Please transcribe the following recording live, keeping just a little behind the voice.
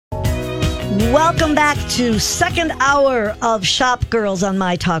Welcome back to second hour of Shop Girls on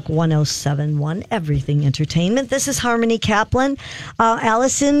My Talk 107.1 Everything Entertainment. This is Harmony Kaplan.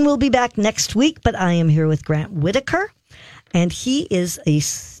 Allison will be back next week, but I am here with Grant Whittaker, and he is a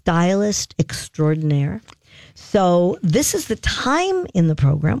stylist extraordinaire. So this is the time in the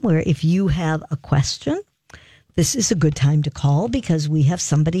program where if you have a question, this is a good time to call because we have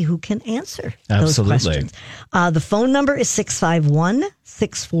somebody who can answer those questions. The phone number is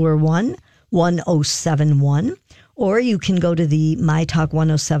 651-641-1071, or you can go to the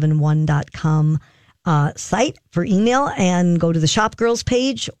mytalk1071.com site for email and go to the Shop Girls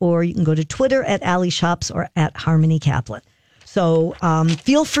page, or you can go to Twitter at Alley Shops or at Harmony Kaplan. So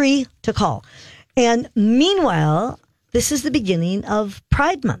feel free to call. And meanwhile, this is the beginning of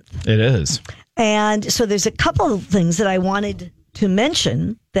Pride Month. It is. And so there's a couple of things that I wanted to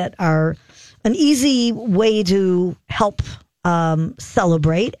mention that are an easy way to help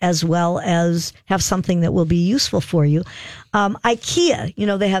celebrate as well as have something that will be useful for you.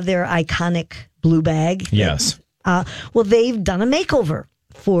 IKEA, they have their iconic blue bag. Yes. Well, they've done a makeover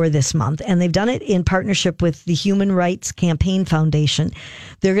for this month, and they've done it in partnership with the Human Rights Campaign Foundation.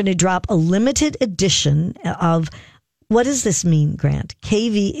 They're going to drop a limited edition of, what does this mean, Grant?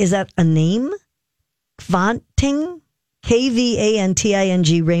 KV, is that a name? Kvanting?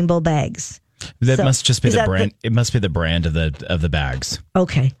 KVANTING rainbow bags. That must just be the brand. It must be the brand of the bags.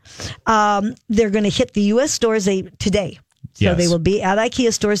 Okay. They're going to hit the U.S. stores today. So yes. They will be at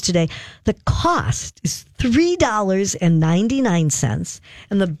IKEA stores today. The cost is $3.99.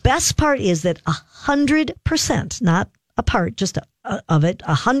 And the best part is that 100%, not a part, just of it,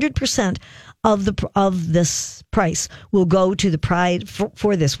 100% of this price will go to the Pride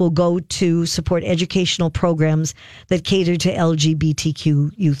for this will go to support educational programs that cater to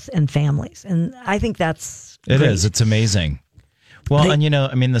LGBTQ youth and families. And I think that's great. It is. It's amazing. Well,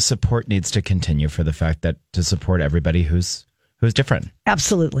 the support needs to continue for the fact that to support everybody who's different.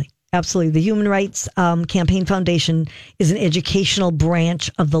 Absolutely. Absolutely. The Human Rights Campaign Foundation is an educational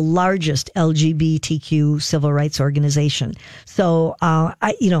branch of the largest LGBTQ civil rights organization. So,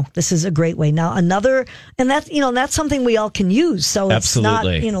 this is a great way. Now, that's something we all can use. So it's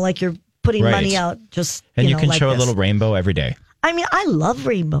absolutely not, like you're putting money out just, and you can like show this. A little rainbow every day. I mean, I love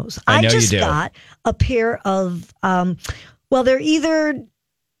rainbows. I know just you do. got a pair of, they're either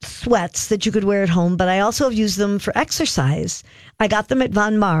sweats that you could wear at home, but I also have used them for exercise. I got them at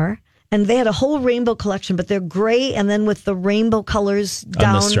Von Mar, and they had a whole rainbow collection, but they're gray and then with the rainbow colors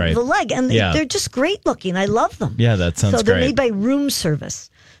down the leg. And they're just great looking. I love them. Yeah, that sounds great. So they're made by Room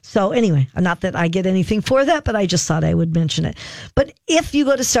Service. So anyway, not that I get anything for that, but I just thought I would mention it. But if you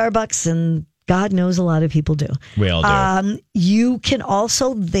go to Starbucks, and God knows a lot of people do. We all do. You can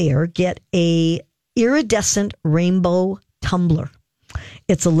also there get a iridescent rainbow tumbler.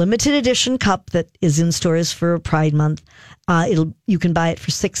 It's a limited edition cup that is in stores for Pride Month. You can buy it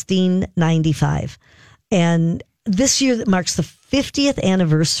for $16.95. And this year marks the 50th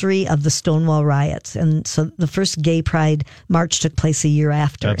anniversary of the Stonewall riots. And so the first gay pride march took place a year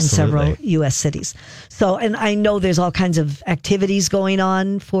after in several U.S. cities. So, and I know there's all kinds of activities going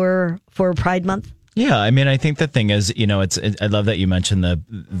on for Pride Month. Yeah, I think the thing is, I love that you mentioned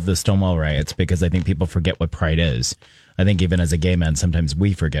the Stonewall riots because I think people forget what pride is. I think even as a gay man, sometimes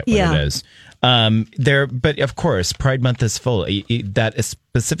we forget what it is. But of course, Pride Month is full. That is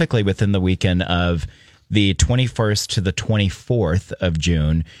specifically within the weekend of the 21st to the 24th of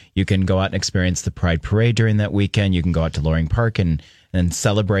June. You can go out and experience the Pride Parade during that weekend. You can go out to Loring Park and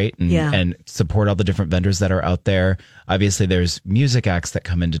celebrate and support all the different vendors that are out there. Obviously, there's music acts that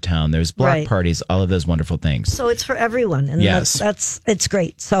come into town. There's block parties, all of those wonderful things. So it's for everyone. And it's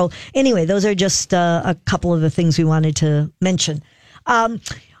great. So anyway, those are just a couple of the things we wanted to mention. I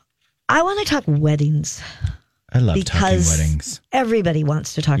want to talk weddings. I love talking weddings. Everybody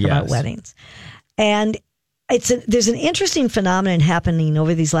wants to talk about weddings. And there's an interesting phenomenon happening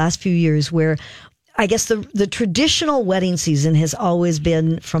over these last few years where I guess the traditional wedding season has always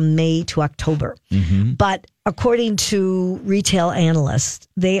been from May to October. Mm-hmm. But according to retail analysts,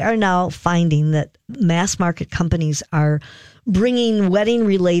 they are now finding that mass market companies are bringing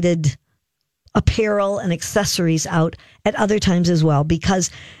wedding-related apparel and accessories out at other times as well, because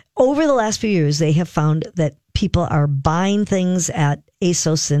over the last few years, they have found that people are buying things at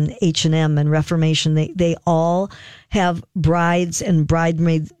ASOS and H&M and Reformation. They all have brides and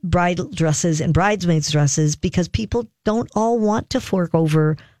bridal dresses and bridesmaids dresses because people don't all want to fork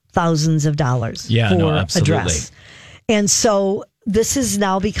over thousands of dollars for a dress. And so this has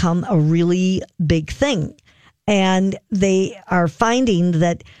now become a really big thing. And they are finding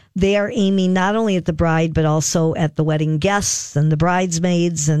that they are aiming not only at the bride, but also at the wedding guests and the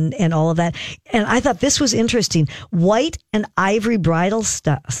bridesmaids and all of that. And I thought this was interesting. White and ivory bridal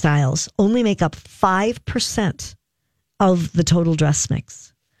styles only make up 5% of the total dress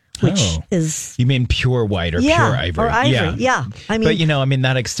mix. Which is... You mean pure white or pure ivory? Or ivory, yeah. I mean, but,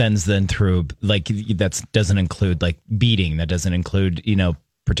 that extends then through, like, that doesn't include, like, beading. That doesn't include,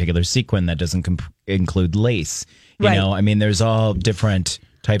 particular sequin. That doesn't include lace. There's all different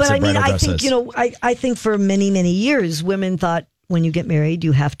types of bridal dresses. I think for many, many years, women thought when you get married,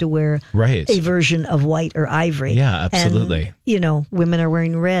 you have to wear a version of white or ivory. Yeah, absolutely. And, women are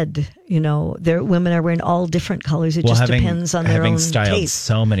wearing red. Women are wearing all different colors. It just depends on their own taste. Having styled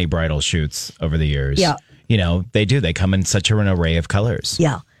so many bridal shoots over the years. Yeah. They do. They come in such an array of colors.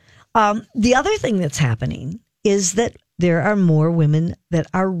 Yeah. The other thing that's happening is that there are more women that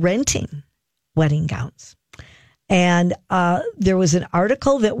are renting wedding gowns. And there was an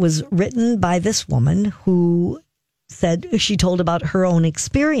article that was written by this woman who said she told about her own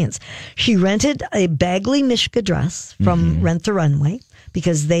experience. She rented a Bagley Mishka dress from Rent the Runway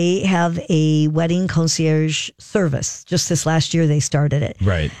because they have a wedding concierge service. Just this last year, they started it.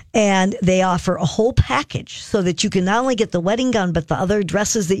 Right. And they offer a whole package so that you can not only get the wedding gown, but the other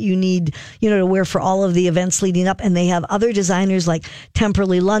dresses that you need, to wear for all of the events leading up. And they have other designers like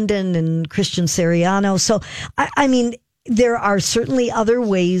Temperley London and Christian Siriano. So, there are certainly other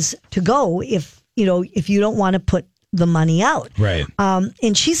ways to go if you don't want to put the money out. Right.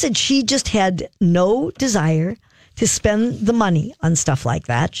 And she said she just had no desire to spend the money on stuff like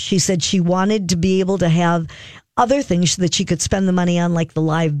that. She said she wanted to be able to have other things that she could spend the money on, like the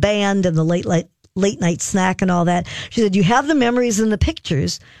live band and the late night snack and all that. She said, you have the memories and the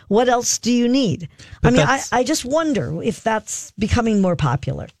pictures. What else do you need? I just wonder if that's becoming more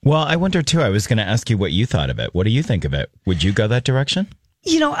popular. Well, I wonder too. I was going to ask you what you thought of it. What do you think of it? Would you go that direction?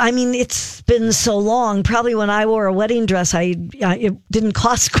 It's been so long. Probably when I wore a wedding dress, it didn't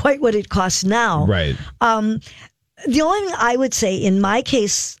cost quite what it costs now. Right. The only thing I would say in my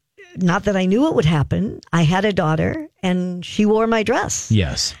case, not that I knew it would happen, I had a daughter and she wore my dress.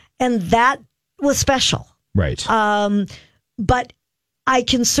 Yes. And that was special. Right. But I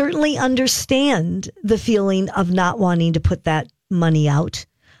can certainly understand the feeling of not wanting to put that money out.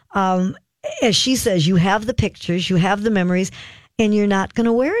 As she says, you have the pictures, you have the memories, and you're not going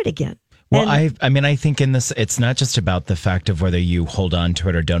to wear it again. Well, I think in this, it's not just about the fact of whether you hold on to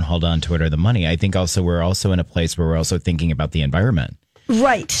it or don't hold on to it or the money. I think also we're also in a place where we're also thinking about the environment.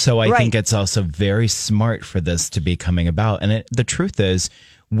 Right. So I think it's also very smart for this to be coming about. And the truth is,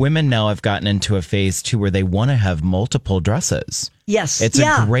 women now have gotten into a phase too where they want to have multiple dresses. Yes. It's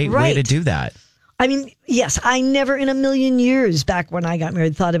a great way to do that. Yes, I never in a million years back when I got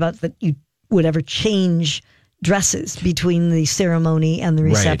married thought about that you would ever change dresses between the ceremony and the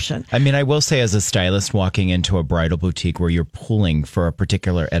reception. Right. I will say as a stylist walking into a bridal boutique where you're pulling for a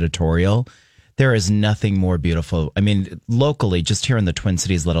particular editorial, there is nothing more beautiful. Locally, just here in the Twin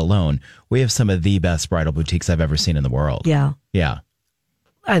Cities, let alone, we have some of the best bridal boutiques I've ever seen in the world. Yeah. Yeah.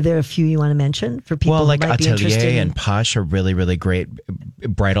 Are there a few you want to mention for people who might be interested? Atelier and Posh are really, really great.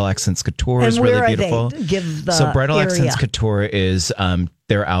 Bridal Accents Couture is really beautiful. They? Give the So Bridal area. Accents Couture is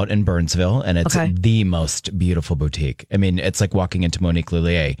they're out in Burnsville, and it's the most beautiful boutique. it's like walking into Monique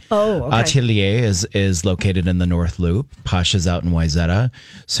Lullier. Oh, okay. Atelier is located in the North Loop. Posh is out in Wayzata.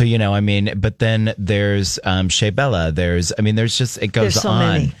 So but then there's Shea Bella. There's just it goes there's so on.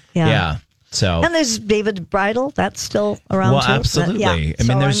 Many. Yeah. So and there's David Bridal. That's still around. Well, too. absolutely.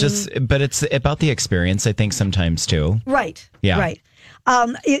 But it's about the experience. I think sometimes too. Right. Yeah. Right.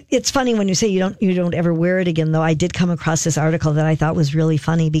 It's funny when you say you don't ever wear it again, though. I did come across this article that I thought was really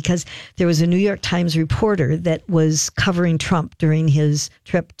funny because there was a New York Times reporter that was covering Trump during his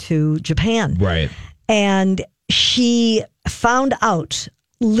trip to Japan. Right. And she found out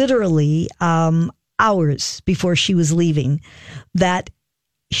literally hours before she was leaving that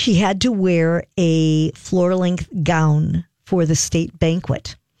she had to wear a floor-length gown for the state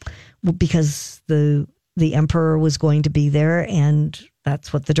banquet because the emperor was going to be there, and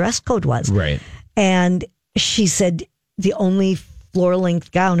that's what the dress code was. Right. And she said the only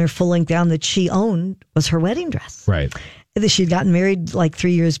floor-length gown or full-length gown that she owned was her wedding dress. Right. She'd gotten married like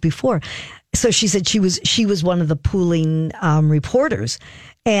 3 years before. So she said she was one of the pooling reporters.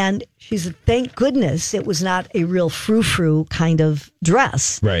 And she said, thank goodness it was not a real frou-frou kind of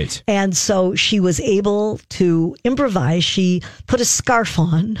dress. Right. And so she was able to improvise. She put a scarf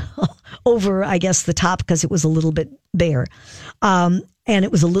on over, I guess, the top because it was a little bit bare. And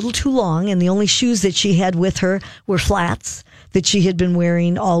it was a little too long. And the only shoes that she had with her were flats that she had been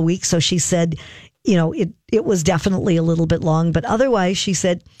wearing all week. So she said, it was definitely a little bit long, but otherwise she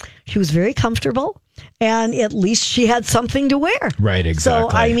said she was very comfortable and at least she had something to wear. Right,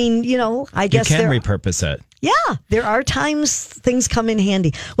 exactly. So, I mean, I guess you can repurpose it. Yeah, there are times things come in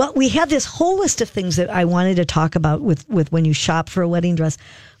handy. Well, we have this whole list of things that I wanted to talk about with when you shop for a wedding dress,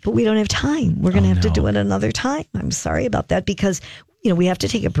 but we don't have time. We're going to have to do it another time. I'm sorry about that because, we have to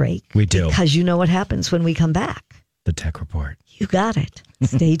take a break. We do. Because you know what happens when we come back. The Tech Report. You got it.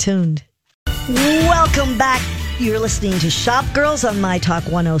 Stay tuned. Welcome back. You're listening to Shop Girls on My Talk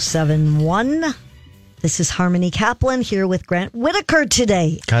 107.1. This is Harmony Kaplan here with Grant Whittaker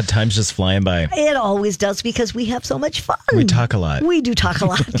today. God, time's just flying by. It always does because we have so much fun. We talk a lot. We do talk a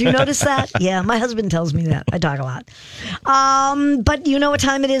lot. Do you notice that? Yeah, my husband tells me that. I talk a lot. But you know what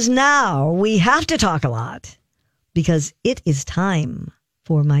time it is now. We have to talk a lot because it is time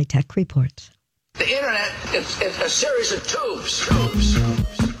for my tech report. The internet is a series of tubes.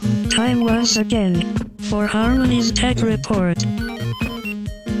 Time once again for Harmony's Tech Report.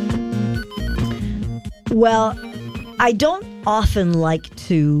 Well, I don't often like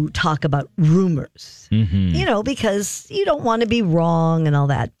to talk about rumors, because you don't want to be wrong and all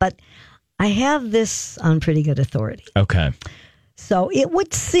that. But I have this on pretty good authority. Okay. So it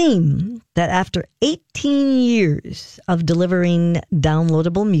would seem that after 18 years of delivering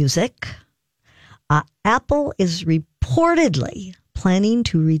downloadable music, Apple is reportedly planning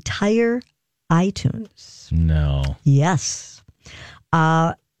to retire iTunes. No. Yes.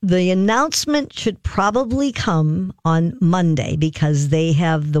 The announcement should probably come on Monday because they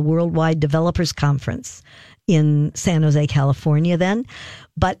have the Worldwide Developers Conference in San Jose, California then.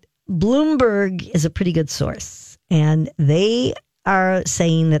 But Bloomberg is a pretty good source, and they are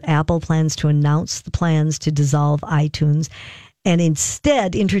saying that Apple plans to announce the plans to dissolve iTunes and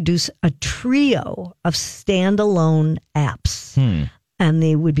instead introduce a trio of standalone apps. And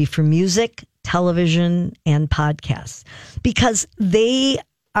they would be for music, television, and podcasts because they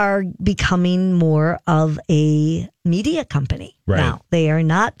are becoming more of a media company now. They are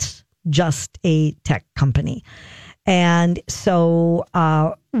not just a tech company. And so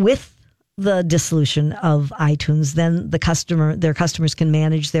with the dissolution of iTunes, then their customers can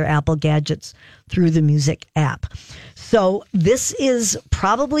manage their Apple gadgets through the music app. So this is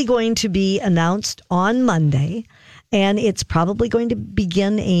probably going to be announced on Monday, and it's probably going to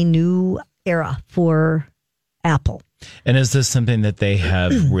begin a new era for Apple. And is this something that they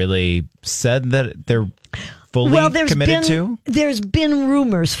have really said that they're fully committed to? There's been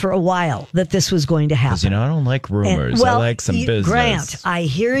rumors for a while that this was going to happen. Because, I don't like rumors. I like some business. Grant, I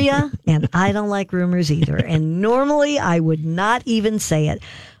hear you, and I don't like rumors either. And normally I would not even say it.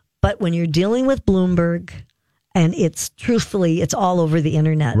 But when you're dealing with Bloomberg, and it's all over the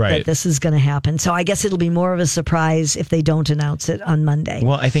internet that this is going to happen. So I guess it'll be more of a surprise if they don't announce it on Monday.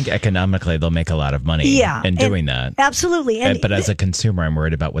 Well, I think economically they'll make a lot of money in doing that. Absolutely. But as a consumer, I'm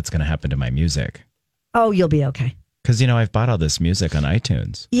worried about what's going to happen to my music. Oh, you'll be okay. Because, I've bought all this music on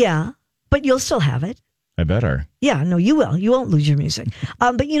iTunes. Yeah, but you'll still have it. I better. Yeah, no, you will. You won't lose your music.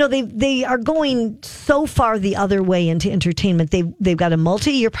 But, they are going so far the other way into entertainment. They've got a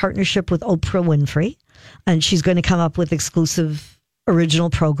multi-year partnership with Oprah Winfrey. And she's going to come up with exclusive original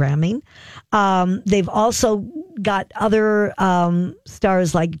programming. They've also got other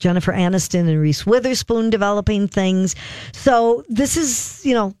stars like Jennifer Aniston and Reese Witherspoon developing things. So this is,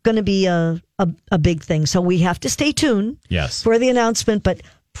 going to be a big thing. So we have to stay tuned for the announcement. But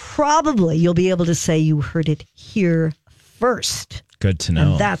probably you'll be able to say you heard it here first. Good to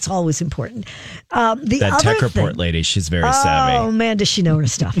know. And that's always important. That tech report lady, she's very savvy. Oh, man, does she know her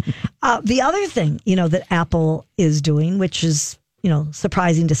stuff. The other thing, that Apple is doing, which is,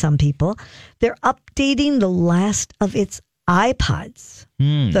 surprising to some people, they're updating the last of its iPods.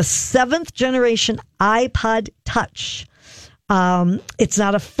 The 7th generation iPod Touch. It's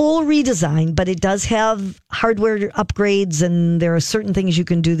not a full redesign, but it does have hardware upgrades, and there are certain things you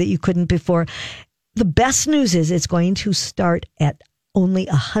can do that you couldn't before. The best news is it's going to start at only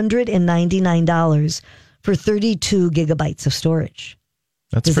 $199 for 32 gigabytes of storage.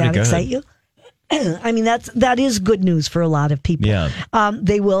 That's pretty good. Does that excite you? I mean, that is good news for a lot of people. Yeah.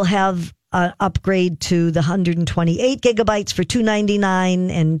 They will have an upgrade to the 128 gigabytes for $299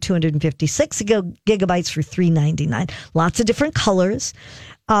 and 256 gigabytes for $399. Lots of different colors.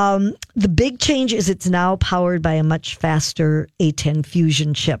 The big change is it's now powered by a much faster A10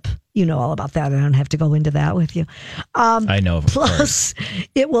 Fusion chip. You know all about that. I don't have to go into that with you. I know. Plus,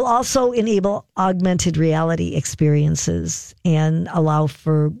 it will also enable augmented reality experiences and allow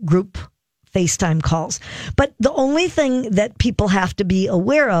for group FaceTime calls. But the only thing that people have to be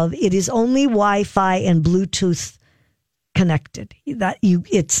aware of, it is only Wi-Fi and Bluetooth connected.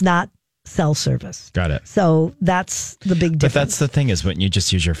 It's not cell service. Got it. So that's the big difference. But that's the thing is, wouldn't you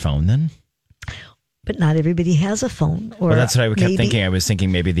just use your phone then? But not everybody has a phone. Or well, that's what I kept thinking. I was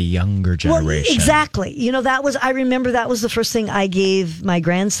thinking maybe the younger generation. Well, exactly. I remember that was the first thing I gave my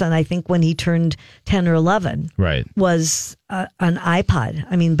grandson, I think, when he turned 10 or 11. Right. Was an iPod.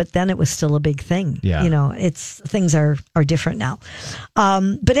 I mean, but then it was still a big thing. Yeah. Things are different now.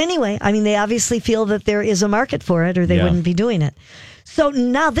 But anyway, I mean, they obviously feel that there is a market for it or they wouldn't be doing it. So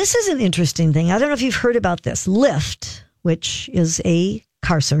now this is an interesting thing. I don't know if you've heard about this. Lyft, which is a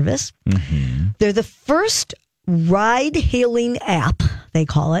car service. Mm-hmm. They're the first ride-hailing app, they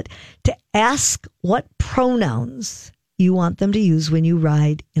call it, to ask what pronouns you want them to use when you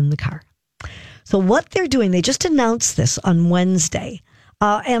ride in the car. So what they're doing, they just announced this on Wednesday,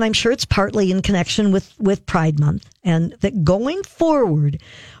 and I'm sure it's partly in connection with Pride Month, and that going forward,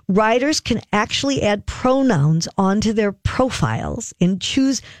 riders can actually add pronouns onto their profiles and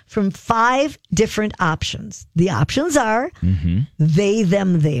choose from 5 different options. The options are they,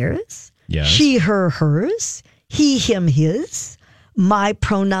 them, theirs, she, her, hers, he, him, his, my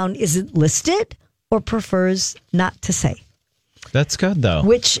pronoun isn't listed, or prefers not to say. That's good, though.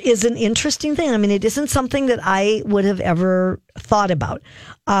 Which is an interesting thing. I mean, it isn't something that I would have ever thought about.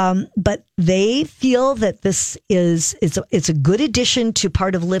 But they feel that this it's a good addition to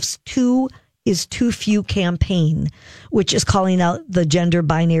part of Lyft's Too is Too Few campaign, which is calling out the gender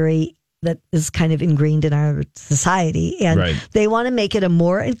binary that is kind of ingrained in our society. And they want to make it a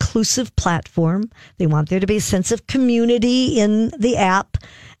more inclusive platform. They want there to be a sense of community in the app.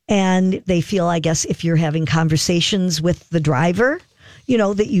 And they feel, I guess, if you're having conversations with the driver,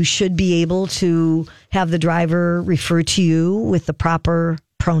 that you should be able to have the driver refer to you with the proper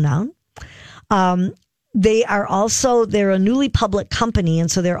pronoun. They're a newly public company, and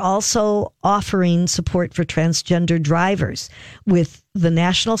so they're also offering support for transgender drivers with the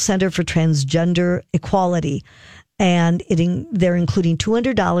National Center for Transgender Equality. And they're including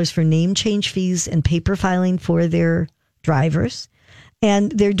 $200 for name change fees and paper filing for their drivers.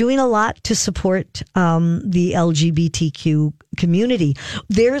 And they're doing a lot to support the LGBTQ community.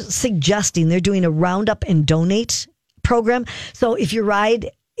 They're doing a roundup and donate program. So if your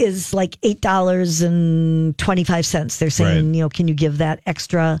ride is like $8.25, they're saying, can you give that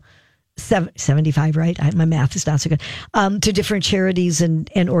extra 75, right? My math is not so good, to different charities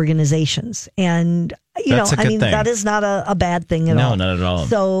and organizations. And, thing. That is not a bad thing at all. No, not at all.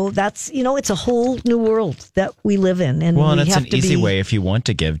 So that's, it's a whole new world that we live in. And it's an easy way if you want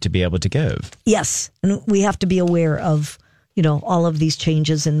to give to be able to give. Yes. And we have to be aware of, all of these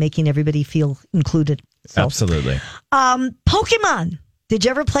changes and making everybody feel included. So, absolutely. Pokemon. Did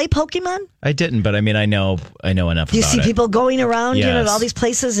you ever play Pokemon? I didn't, but I mean, I know enough about it. You see people going around, at all these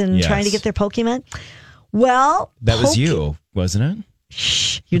places and trying to get their Pokemon? Well, that was you, wasn't it?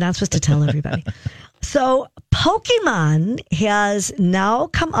 Shh, you're not supposed to tell everybody. So Pokemon has now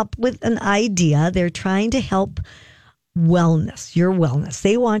come up with an idea. They're trying to help your wellness.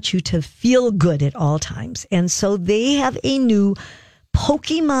 They want you to feel good at all times. And so they have a new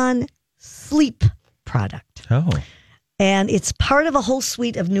Pokemon sleep product. Oh. And it's part of a whole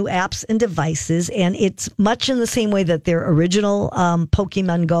suite of new apps and devices. And it's much in the same way that their original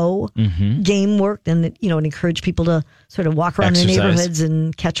Pokemon Go game worked. And, it encouraged people to sort of walk around their neighborhoods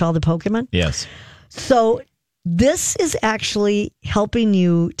and catch all the Pokemon. Yes. So this is actually helping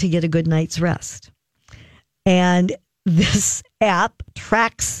you to get a good night's rest. And this app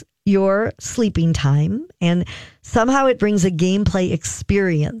tracks your sleeping time, and somehow it brings a gameplay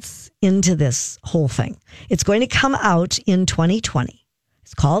experience into this whole thing. It's going to come out in 2020.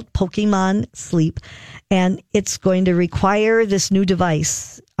 It's called Pokemon Sleep, and it's going to require this new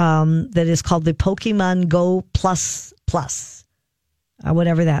device that is called the Pokemon Go Plus,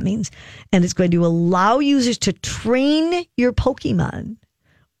 whatever that means. And it's going to allow users to train your Pokemon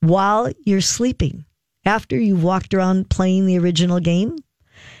while you're sleeping after you've walked around playing the original game.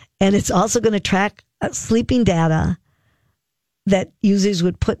 And it's also going to track sleeping data that users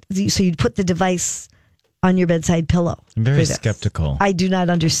would so you'd put the device on your bedside pillow. I'm very skeptical. I do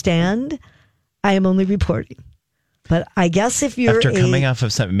not understand. I am only reporting. But I guess if you're coming off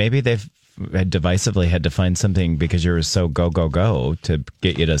of something, maybe they've divisively had to find something because you're so go to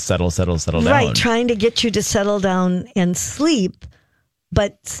get you to settle down. Right, trying to get you to settle down and sleep,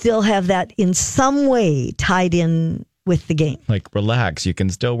 but still have that in some way tied in with the game. Like, relax, you can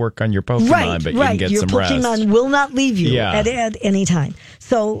still work on your Pokemon, but you can get some rest. Your Pokemon will not leave you at any time.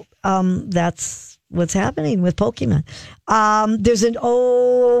 So that's what's happening with Pokemon.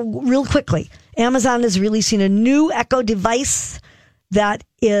 Real quickly, Amazon is releasing a new Echo device that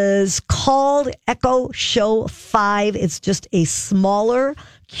is called Echo Show 5. It's just a smaller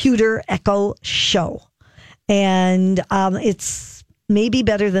cuter Echo Show. And it's maybe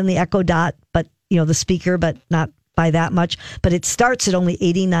better than the Echo Dot, but the speaker, but not by that much. But it starts at only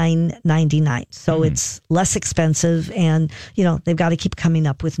 $89.99. So it's less expensive, and they've got to keep coming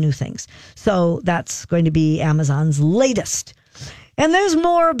up with new things. So that's going to be Amazon's latest. And there's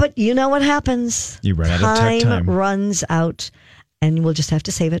more, but you know what happens. You run out of tech time. Time runs out, and we'll just have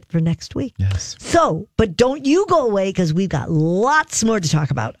to save it for next week. Yes. So, but don't you go away, because we've got lots more to talk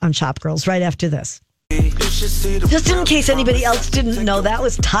about on Shop Girls right after this. Just in case anybody else didn't know, that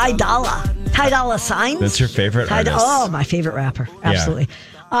was Ty Dolla. Ty Dolla $ign. That's your favorite artist. Oh, my favorite rapper. Absolutely.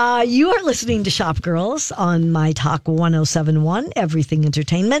 Yeah. You are listening to Shop Girls on My Talk 107.1, Everything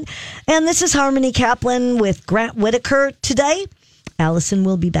Entertainment. And this is Harmony Kaplan with Grant Whittaker today. Allison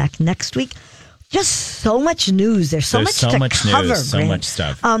will be back next week. Just so much news. There's so much to cover, news, so Grant. much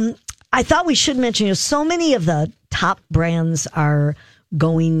stuff. I thought we should mention, so many of the top brands are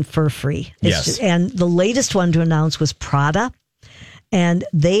going for free. And the latest one to announce was Prada. And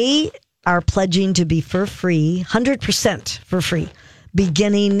they are pledging to be for free, 100% for free,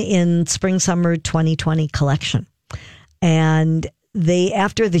 beginning in spring-summer 2020 collection. And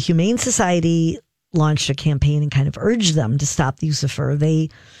after the Humane Society launched a campaign and kind of urged them to stop the use of fur, they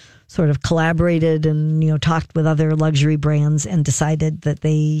sort of collaborated and, talked with other luxury brands and decided that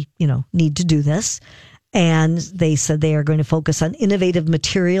they, need to do this. And they said they are going to focus on innovative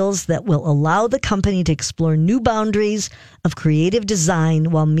materials that will allow the company to explore new boundaries of creative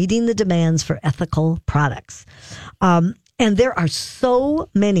design while meeting the demands for ethical products. And there are so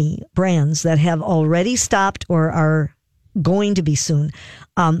many brands that have already stopped or are going to be soon.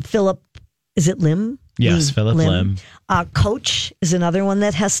 Philip, is it Lim? Yes, Philip Lim. Coach is another one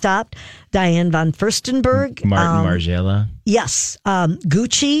that has stopped. Diane von Furstenberg. Martin Margiela. Yes.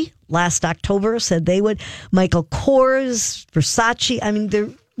 Gucci last October said they would. Michael Kors, Versace. I mean,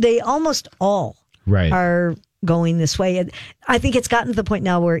 they almost all are going this way. And I think it's gotten to the point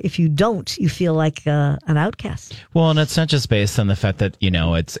now where if you don't, you feel like an outcast. Well, and it's not just based on the fact that,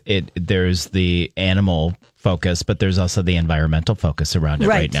 there's the animal focus, but there's also the environmental focus around it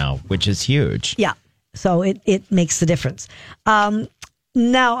right now, which is huge. Yeah. So it makes the difference.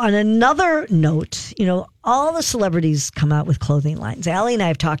 Now, on another note, all the celebrities come out with clothing lines. Allie and I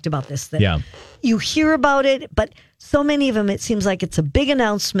have talked about this. That you hear about it, but so many of them, it seems like it's a big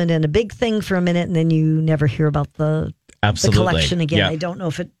announcement and a big thing for a minute, and then you never hear about the collection again. Yeah. I don't know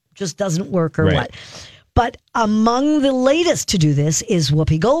if it just doesn't work or what. But among the latest to do this is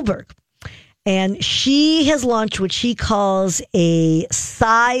Whoopi Goldberg. And she has launched what she calls a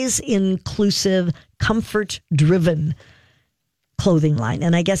size-inclusive, comfort-driven clothing line.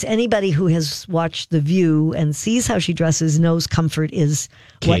 And I guess anybody who has watched The View and sees how she dresses knows comfort is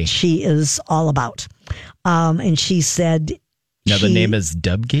what she is all about. And she said... Now the name is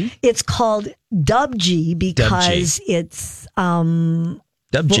Dubgy? It's called Dubgy because it's...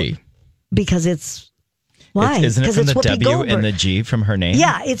 Dubgy. Because it's... Why? Isn't it from the Whoopi W Goldberg. and the G from her name?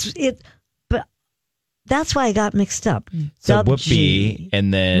 Yeah, but that's why I got mixed up. So Whoopi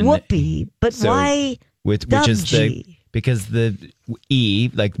and then... Whoopi, but why which is because the E,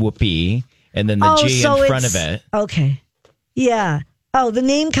 like Whoopi, and then the G in front of it. Okay. Yeah. Oh, the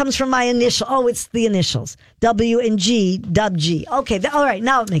name comes from my initial. Oh, it's the initials. W and G, Dubgy. Okay. All right.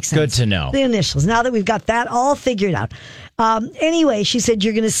 Now it makes sense. Good to know. The initials. Now that we've got that all figured out. Anyway, she said,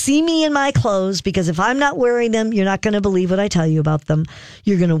 you're going to see me in my clothes because if I'm not wearing them, you're not going to believe what I tell you about them.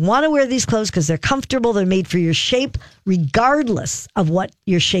 You're going to want to wear these clothes because they're comfortable. They're made for your shape, regardless of what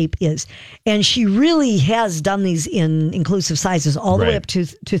your shape is. And she really has done these in inclusive sizes all the way up to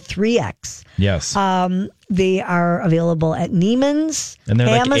 3X. Yes. They are available at Neiman's, and they're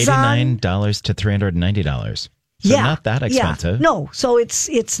Amazon. Like $89 to $390. So not that expensive. Yeah. No, so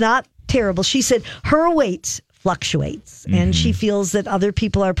it's not terrible. She said her weight fluctuates, and she feels that other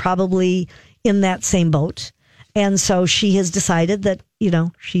people are probably in that same boat. And so she has decided that,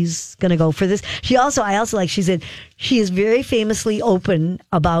 she's going to go for this. I also like, she said she is very famously open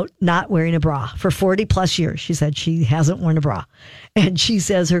about not wearing a bra for 40 plus years. She said she hasn't worn a bra. And she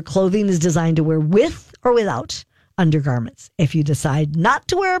says her clothing is designed to wear with or without undergarments. If you decide not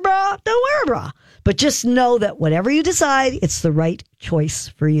to wear a bra, don't wear a bra. But just know that whatever you decide, it's the right choice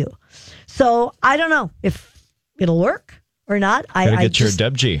for you. So I don't know if it'll work or not. Gotta get your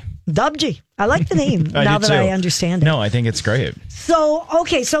Dubgy. Dubgy. I like the name now that I understand it. No, I think it's great. So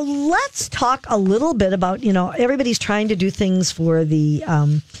let's talk a little bit about, everybody's trying to do things for the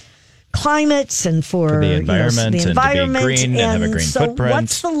climates and for the environment, the environment and to be green and have a green so footprint.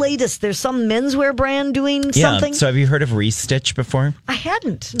 What's the latest? There's some menswear brand doing something? So have you heard of Restitch before? I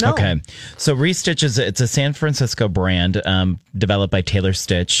hadn't, no. Okay. So Restitch it's a San Francisco brand developed by Taylor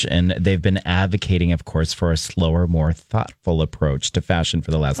Stitch, and they've been advocating, of course, for a slower, more thoughtful approach to fashion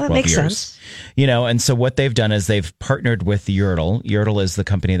for the last 12 makes years. Sense. And so what they've done is they've partnered with Yurtle. Yurtle is the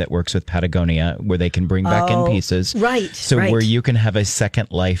company that works with Patagonia, where they can bring back in pieces. Right. So where you can have a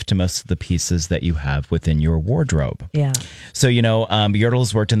second life to most of the pieces that you have within your wardrobe. Yeah. So,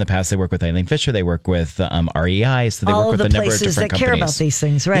 Yurtle's worked in the past. They work with Eileen Fisher. They work with REI. So they all work with of a the number of places different that companies. care about these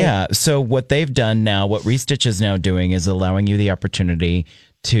things, right? Yeah. So what they've done now, what Restitch is now doing is allowing you the opportunity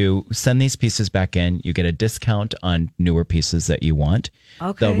to send these pieces back in. You get a discount on newer pieces that you want.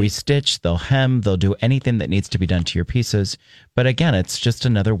 Okay. They'll restitch, they'll hem, they'll do anything that needs to be done to your pieces. But again, it's just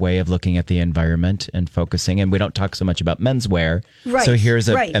another way of looking at the environment and focusing. And we don't talk so much about menswear. Right. So here's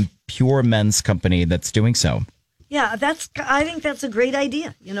a pure men's company that's doing so. Yeah, I think that's a great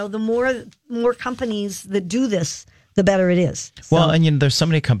idea. The more companies that do this, the better it is. So. Well, and there's so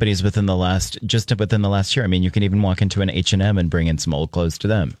many companies within the last year. I mean, you can even walk into an H&M and bring in some old clothes to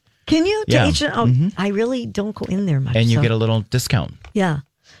them. Can you? Yeah. H&M? I really don't go in there much. And you get a little discount. Yeah.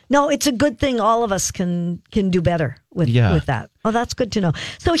 No, it's a good thing. All of us can do better with that. Oh, that's good to know.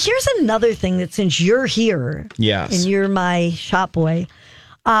 So here's another thing that since you're here, yes, and you're my shop boy,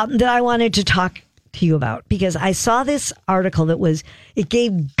 that I wanted to talk to you about, because I saw this article it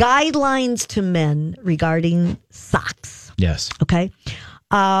gave guidelines to men regarding socks. Yes. Okay.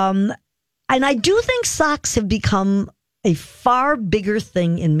 And I do think socks have become a far bigger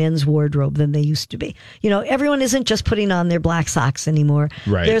thing in men's wardrobe than they used to be. Everyone isn't just putting on their black socks anymore.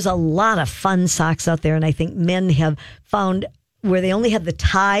 Right. There's a lot of fun socks out there. And I think men have found where they only had the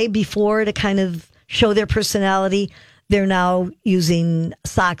tie before to kind of show their personality. They're now using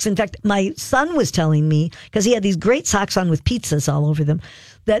socks. In fact, my son was telling me, because he had these great socks on with pizzas all over them,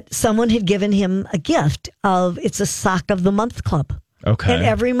 that someone had given him a gift it's a sock of the month club. Okay. And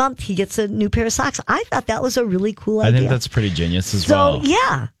every month he gets a new pair of socks. I thought that was a really cool idea. I think that's pretty genius as well. So,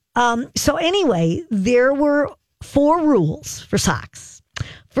 yeah. So anyway, there were 4 rules for socks.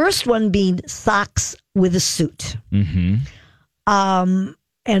 First one being socks with a suit. Mm-hmm.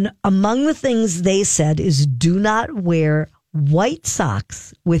 And among the things they said is do not wear white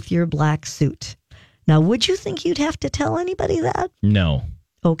socks with your black suit. Now, would you think you'd have to tell anybody that? No.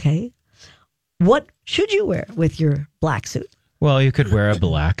 Okay. What should you wear with your black suit? Well, you could wear a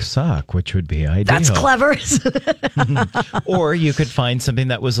black sock, which would be ideal. That's clever. Or you could find something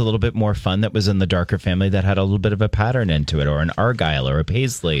that was a little bit more fun, that was in the darker family, that had a little bit of a pattern into it, or an argyle or a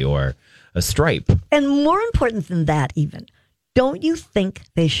paisley or a stripe. And more important than that even, don't you think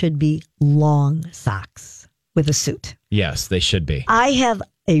they should be long socks with a suit? Yes, they should be. I have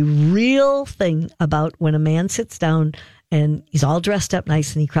a real thing about when a man sits down and he's all dressed up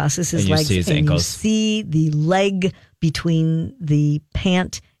nice and he crosses his legs, see his and ankles. you see the leg between the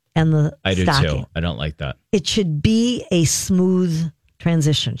pant and the I do stocking. too. I don't like that. It should be a smooth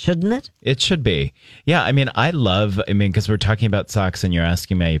transition, shouldn't it? It should be. Yeah, because we're talking about socks and you're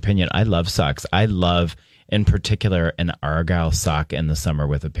asking my opinion. I love socks. I love, in particular, an argyle sock in the summer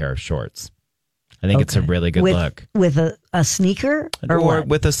with a pair of shorts. I think it's a really good look. With a sneaker or what?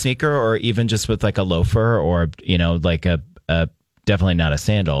 With a sneaker, or even just with like a loafer, or, like a definitely not a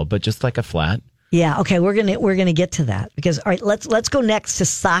sandal, but just like a flat. Yeah. Okay. We're gonna get to that, because all right, let's go next to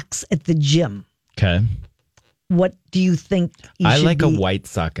socks at the gym. Okay. What do you think? I like a white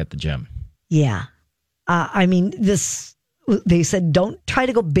sock at the gym. Yeah. They said don't try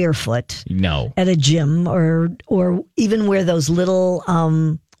to go barefoot. No. At a gym, or even wear those little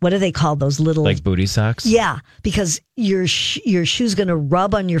what are they called? Those little, like booty socks. Yeah, because your shoe's going to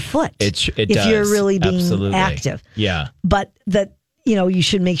rub on your foot. It does. If you're really being Absolutely. active. Yeah. But that you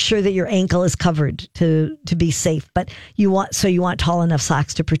should make sure that your ankle is covered to be safe. But you want tall enough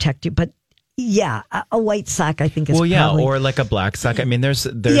socks to protect you. But yeah, a white sock I think is probably, or like a black sock. I mean, there's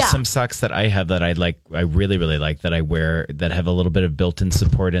some socks that I have that I like. I really, really like that I wear that have a little bit of built-in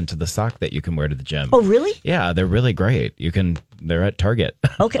support into the sock that you can wear to the gym. Oh, really? Yeah, they're really great. They're at Target.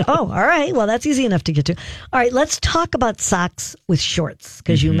 Okay. Oh, all right. Well, that's easy enough to get to. All right, let's talk about socks with shorts,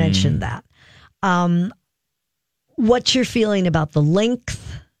 because you mentioned that. What's your feeling about the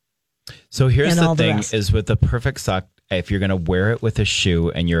length? So here's the thing: rest? is with the perfect sock, if you're going to wear it with a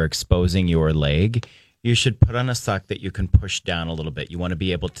shoe and you're exposing your leg, you should put on a sock that you can push down a little bit. You want to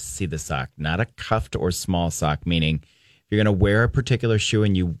be able to see the sock, not a cuffed or small sock, meaning if you're going to wear a particular shoe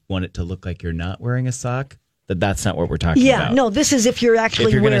and you want it to look like you're not wearing a sock, That's not what we're talking about. Yeah, no, this is if you're actually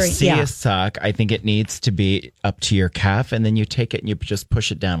if you're wearing. If you're going to see a sock, I think it needs to be up to your calf, and then you take it and you just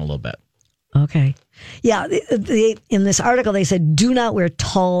push it down a little bit. Okay. Yeah, in this article, they said, do not wear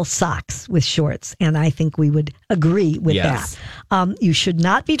tall socks with shorts. And I think we would agree with that. You should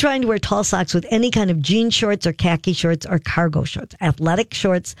not be trying to wear tall socks with any kind of jean shorts or khaki shorts or cargo shorts. Athletic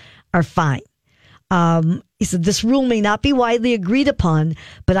shorts are fine. He said, this rule may not be widely agreed upon,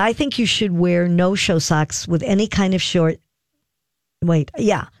 but I think you should wear no-show socks with any kind of short.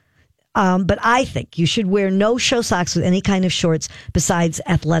 But I think you should wear no-show socks with any kind of shorts besides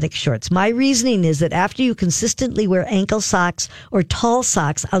athletic shorts. My reasoning is that after you consistently wear ankle socks or tall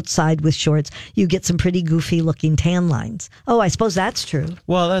socks outside with shorts, you get some pretty goofy-looking tan lines. Oh, I suppose that's true.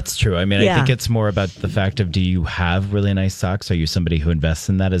 Well, that's true. I mean, I think it's more about the fact of, do you have really nice socks? Are you somebody who invests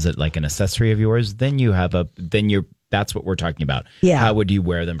in that? Is it like an accessory of yours? That's what we're talking about. Yeah. How would you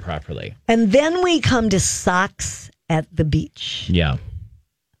wear them properly? And then we come to socks at the beach. Yeah.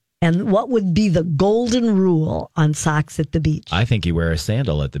 And what would be the golden rule on socks at the beach? I think you wear a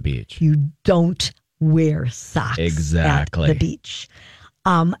sandal at the beach. You don't wear socks at the beach.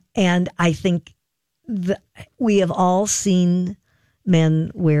 And I think we have all seen men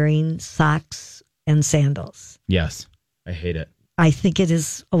wearing socks and sandals. Yes. I hate it. I think it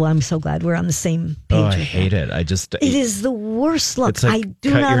is. Oh, I'm so glad we're on the same page. Oh, I hate it. It is the worst look. It's like, I do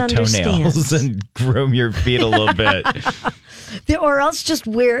cut not your understand. Toenails and groom your feet a little bit. Or else just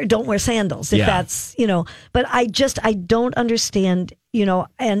don't wear sandals if that's, but I don't understand,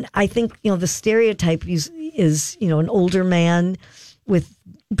 and I think, the stereotype is, an older man with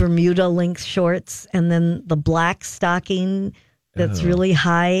Bermuda length shorts and then the black stocking that's really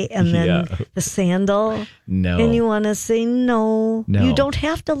high and then the sandal. No. And you want to say, no, you don't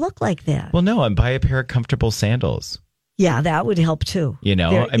have to look like that. Well, no, and buy a pair of comfortable sandals. Yeah, that would help too. I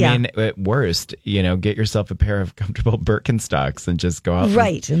mean, at worst, get yourself a pair of comfortable Birkenstocks and just go out.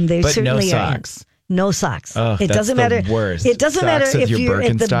 Right, and they but certainly no socks. No socks. Oh, it doesn't matter. Worst. It doesn't matter if you're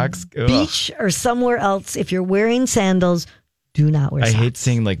at the Ugh. beach or somewhere else. If you're wearing sandals, do not wear socks. I hate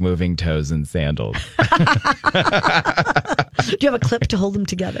seeing moving toes in sandals. Do you have a clip to hold them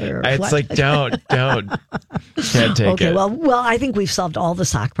together? Or it's what? like, don't. Can't take it. Okay, well, I think we've solved all the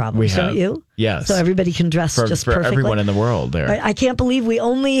sock problems, don't you? Yes. So everybody can dress just for perfectly. everyone in the world there. I can't believe we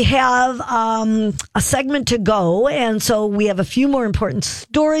only have a segment to go. And so we have a few more important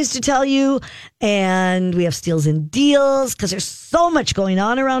stories to tell you. And we have steals and deals because there's so much going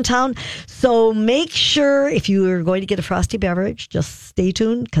on around town. So make sure if you are going to get a frosty beverage, just stay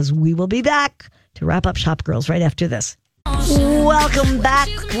tuned because we will be back to wrap up Shop Girls right after this. Welcome back.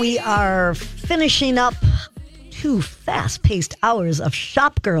 We are finishing up 2 fast-paced hours of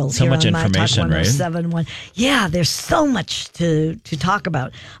Shop Girls so here much on My Talk information, right? 1071. Yeah, there's so much to talk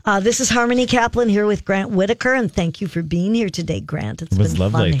about. This is Harmony Kaplan here with Grant Whittaker, and thank you for being here today, Grant. It was been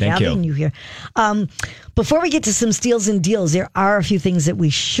lovely. fun Thank having you here. Before we get to some steals and deals, there are a few things that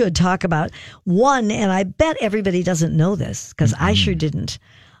we should talk about. One, and I bet everybody doesn't know this because I sure didn't.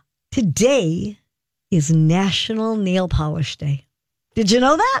 Today is National Nail Polish Day. Did you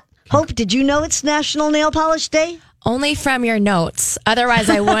know that? Hope, did you know it's National Nail Polish Day? Only from your notes. Otherwise,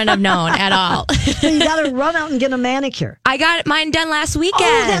 I wouldn't have known at all. So you got to run out and get a manicure. I got mine done last weekend.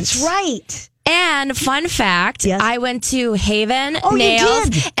 Oh, that's right. And fun fact, yes. I went to Haven Nails,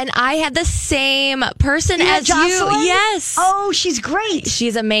 you did? and I had the same person as Jocelyn? you. Yes. Oh, she's great.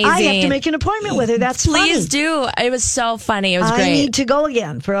 She's amazing. I have to make an appointment with her. That's Please funny. do. It was so funny. It was great. I need to go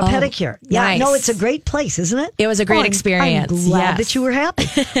again for a pedicure. Yeah, nice. no, it's a great place, isn't it? It was a great experience. I'm glad that you were happy.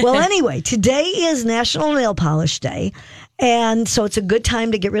 Well, anyway, today is National Nail Polish Day. And so it's a good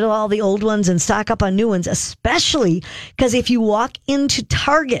time to get rid of all the old ones and stock up on new ones, especially because if you walk into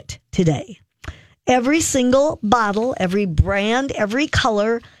Target today, every single bottle, every brand, every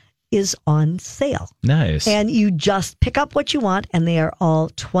color is on sale. Nice. And you just pick up what you want, and they are all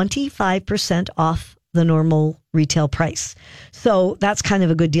 25% off the normal retail price. So that's kind of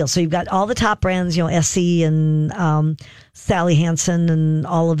a good deal. So you've got all the top brands, SE and Sally Hansen and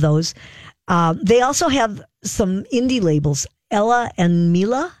all of those. They also have some indie labels, Ella and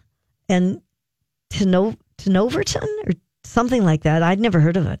Mila and Tenoverton or something like that. I'd never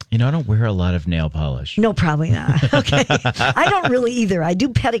heard of it. I don't wear a lot of nail polish. No, probably not. Okay. I don't really either. I do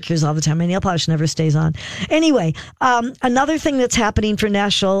pedicures all the time. My nail polish never stays on. Anyway, another thing that's happening for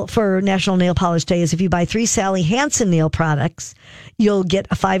National Nail Polish Day is if you buy 3 Sally Hansen nail products, you'll get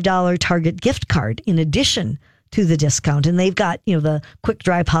a $5 Target gift card in addition to the discount. And they've got, the quick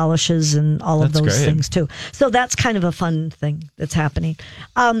dry polishes and all of those things too. So that's kind of a fun thing that's happening.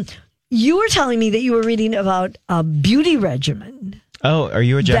 You were telling me that you were reading about a beauty regimen. Oh, are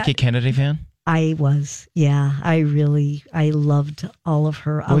you a Jackie Kennedy fan? I was. Yeah, I loved all of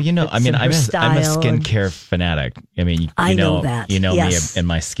her outfits. Well, you know, I mean, I'm a style skincare fanatic. I mean, I know that. You know Yes. me and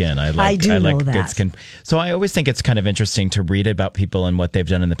my skin. I do know like that. good skin. So I always think it's kind of interesting to read about people and what they've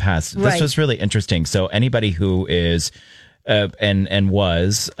done in the past. This Right. was really interesting. So anybody who is and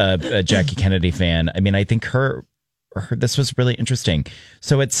was a Jackie Kennedy fan, I mean, I think her this was really interesting.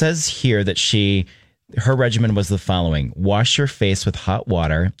 So it says here that her regimen was the following: wash your face with hot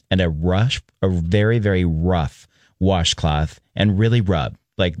water and a very, very rough washcloth and really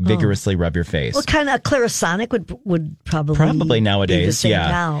vigorously rub your face. Well, kind of Clarisonic would probably nowadays, be the same yeah.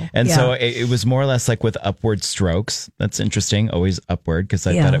 now. And Yeah. so it was more or less like with upward strokes. That's interesting, always upward, because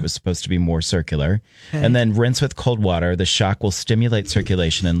I thought it was supposed to be more circular. Okay. And then rinse with cold water. The shock will stimulate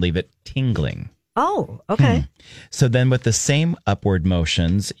circulation and leave it tingling. Oh, okay. So then with the same upward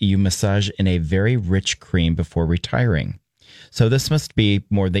motions, you massage in a very rich cream before retiring. So this must be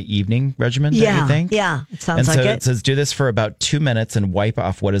more the evening regimen, don't you think? Yeah, it sounds and like so it. it says do this for about 2 minutes and wipe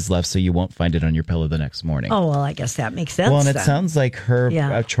off what is left so you won't find it on your pillow the next morning. Oh, well, I guess that makes sense. Well, and it then. sounds like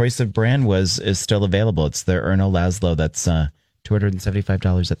her choice of brand is still available. It's the Erno Laszlo. That's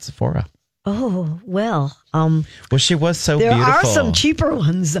 $275 at Sephora. Oh, well. Well, she was so there beautiful. are some cheaper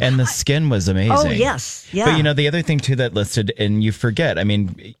ones. And the skin was amazing. Oh, yes. Yeah. But, you know, the other thing, too, that listed, and you forget, I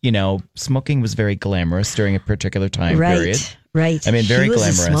mean, you know, smoking was very glamorous during a particular time period. Right. I mean, very she was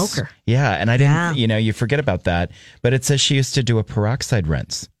glamorous. A smoker. Yeah. And I didn't, you know, you forget about that. But it says she used to do a peroxide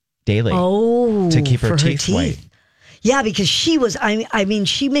rinse daily. Oh, to keep her teeth white. Yeah, because she was, I mean,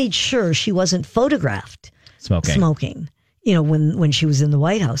 she made sure she wasn't photographed smoking. You know, when she was in the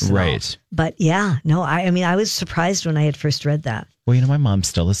White House. Right. But yeah, no, I mean, I was surprised when I had first read that. Well, you know, my mom's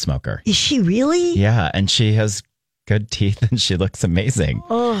still a smoker. Is she really? Yeah. And she has good teeth and she looks amazing.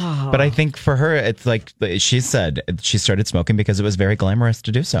 Oh. But I think for her, it's like she said, she started smoking because it was very glamorous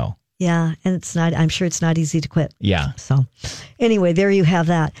to do so. Yeah. And I'm sure it's not easy to quit. Yeah. So anyway, there you have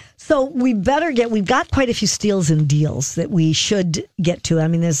that. So we've got quite a few steals and deals that we should get to. I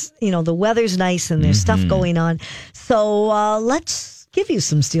mean, there's, you know, the weather's nice and there's stuff going on. So let's give you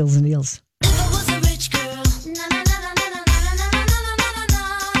some steals and deals.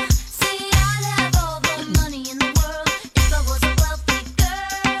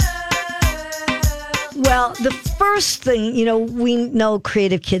 Well, the first thing, you know, we know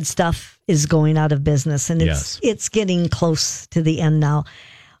Creative Kid stuff is going out of business and it's getting close to the end now.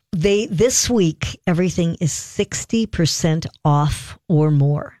 This week, everything is 60% off or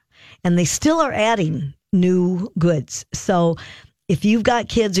more. And they still are adding new goods. So if you've got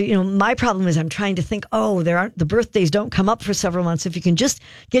kids, or, you know, my problem is I'm trying to think, the birthdays don't come up for several months. If you can just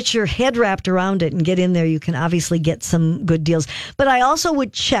get your head wrapped around it and get in there, you can obviously get some good deals. But I also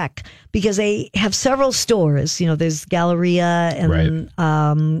would check because they have several stores. You know, there's Galleria and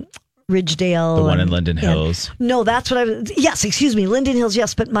Ridgedale. The one in Linden Hills. No, that's what Linden Hills,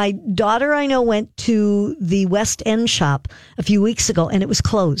 yes. But my daughter, I know, went to the West End shop a few weeks ago and it was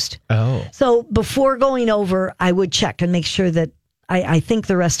closed. Oh. So before going over, I would check and make sure that I think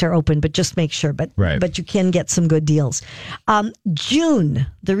the rest are open, but just make sure. But you can get some good deals. June,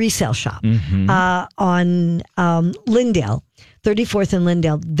 the resale shop on Lyndale, 34th and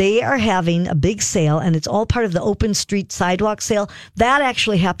Lyndale, they are having a big sale, and it's all part of the open street sidewalk sale. That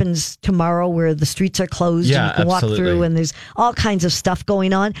actually happens tomorrow where the streets are closed and you can walk through, and there's all kinds of stuff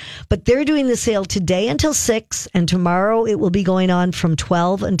going on. But they're doing the sale today until 6, and tomorrow it will be going on from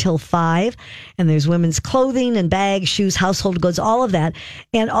 12 until 5. And there's women's clothing and bags, shoes, household goods, all of that.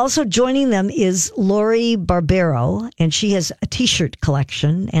 And also joining them is Lori Barbero, and she has a t-shirt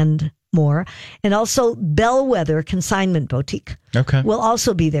collection and more. And also Bellwether Consignment Boutique will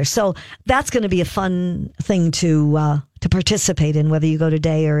also be there. So that's going to be a fun thing to participate in, whether you go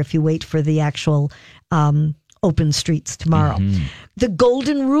today or if you wait for the actual open streets tomorrow. The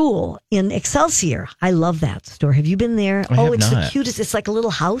Golden Rule in Excelsior. I love that store. Have you been there? It's the cutest. It's like a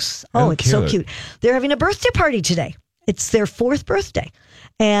little house. It's so cute. They're having a birthday party today. It's their 4th birthday.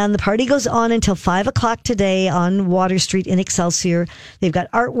 And the party goes on until 5 o'clock today on Water Street in Excelsior. They've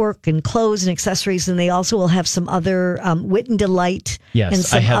got artwork and clothes and accessories, and they also will have some other Wit and Delight and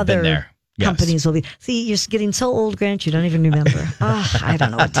some other companies will be. See, you're getting so old, Grant, you don't even remember. I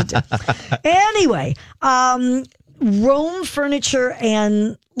don't know what to do. Anyway, Rome Furniture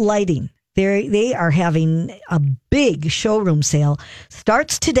and Lighting. They are having a big showroom sale.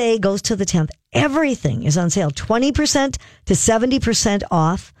 Starts today, goes to the 10th. Everything is on sale, 20% to 70%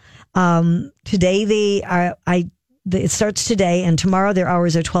 off. Today it starts today, and tomorrow their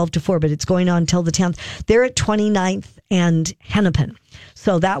hours are 12 to 4, but it's going on until the 10th. They're at 29th and Hennepin.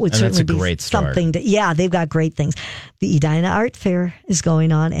 So that would certainly be something they've got great things. The Edina Art Fair is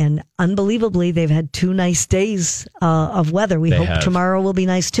going on, and unbelievably, they've had 2 nice days of weather. We hope tomorrow will be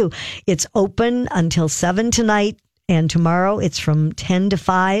nice too. It's open until 7 tonight, and tomorrow it's from 10 to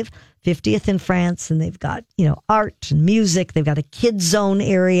 5. 50th in France, and they've got, art and music. They've got a kids zone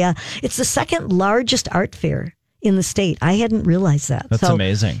area. It's the second largest art fair in the state. I hadn't realized that. That's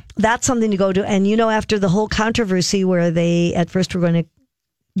amazing. That's something to go to. And, after the whole controversy where they at first were going to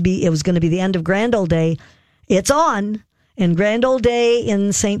it was going to be the end of Grand Ole Day, it's on. And Grand Ole Day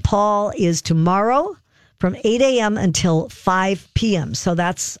in St. Paul is tomorrow from 8 a.m. until 5 p.m. So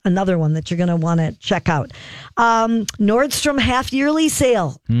that's another one that you're going to want to check out. Nordstrom half-yearly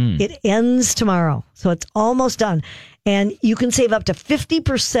sale. It ends tomorrow. So it's almost done. And you can save up to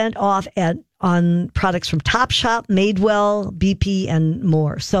 50% off on products from Topshop, Madewell, BP, and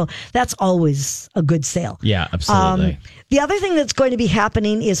more. So that's always a good sale. Yeah, absolutely. The other thing that's going to be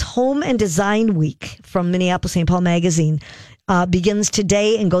happening is Home and Design Week from Minneapolis St. Paul Magazine. Begins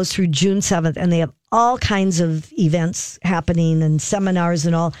today and goes through June 7th. And they have all kinds of events happening and seminars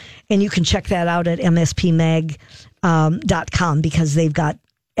and all. And you can check that out at mspmag.com because they've got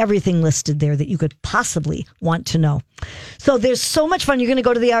everything listed there that you could possibly want to know. So there's so much fun. You're going to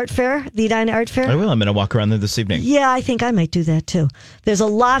go to the art fair, the Edina Art Fair? I will. I'm going to walk around there this evening. Yeah, I think I might do that too. There's a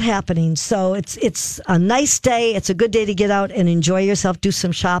lot happening. So it's a nice day. It's a good day to get out and enjoy yourself, do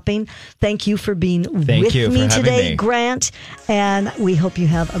some shopping. Thank you for being with me today, Grant. And we hope you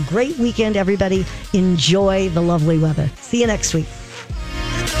have a great weekend, everybody. Enjoy the lovely weather. See you next week.